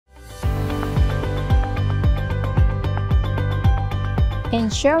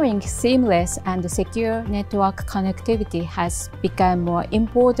Ensuring seamless and secure network connectivity has become more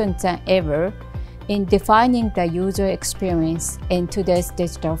important than ever in defining the user experience in today's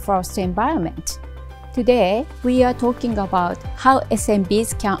digital-first environment. Today, we are talking about how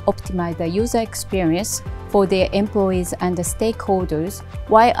SMBs can optimize the user experience for their employees and the stakeholders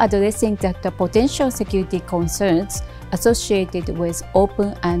while addressing the potential security concerns associated with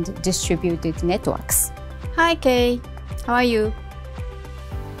open and distributed networks. Hi Kay, how are you?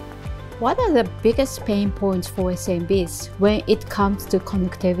 What are the biggest pain points for SMBs when it comes to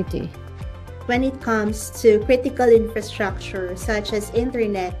connectivity? When it comes to critical infrastructure such as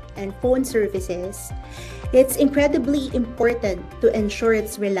internet and phone services, it's incredibly important to ensure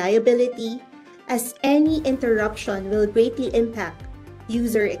its reliability, as any interruption will greatly impact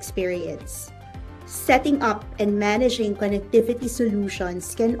user experience. Setting up and managing connectivity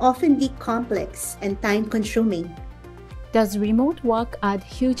solutions can often be complex and time-consuming. Does remote work add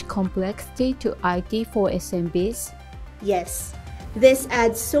huge complexity to IT for SMBs? Yes, this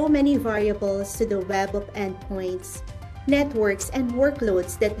adds so many variables to the web of endpoints, networks, and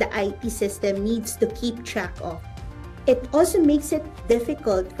workloads that the IT system needs to keep track of. It also makes it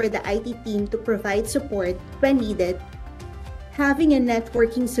difficult for the IT team to provide support when needed. Having a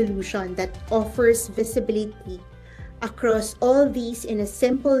networking solution that offers visibility across all these in a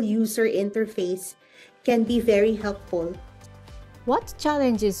simple user interface can be very helpful. What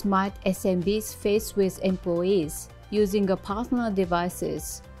challenges might SMBs face with employees using personal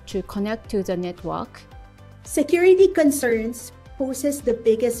devices to connect to the network? Security concerns poses the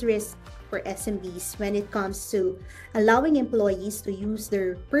biggest risk for SMBs when it comes to allowing employees to use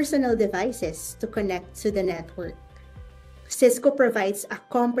their personal devices to connect to the network. Cisco provides a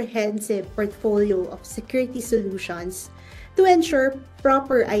comprehensive portfolio of security solutions to ensure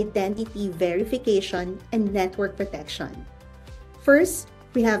proper identity verification and network protection. First,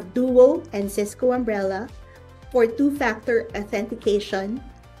 we have Duo and Cisco Umbrella for two-factor authentication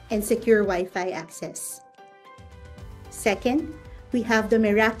and secure Wi-Fi access. Second, we have the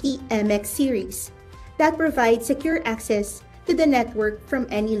Meraki MX series that provides secure access to the network from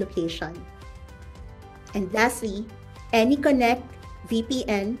any location. And lastly, AnyConnect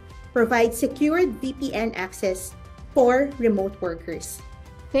VPN provides secured VPN access for remote workers.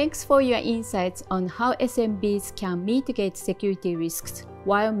 Thanks for your insights on how SMBs can mitigate security risks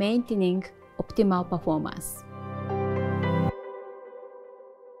while maintaining optimal performance.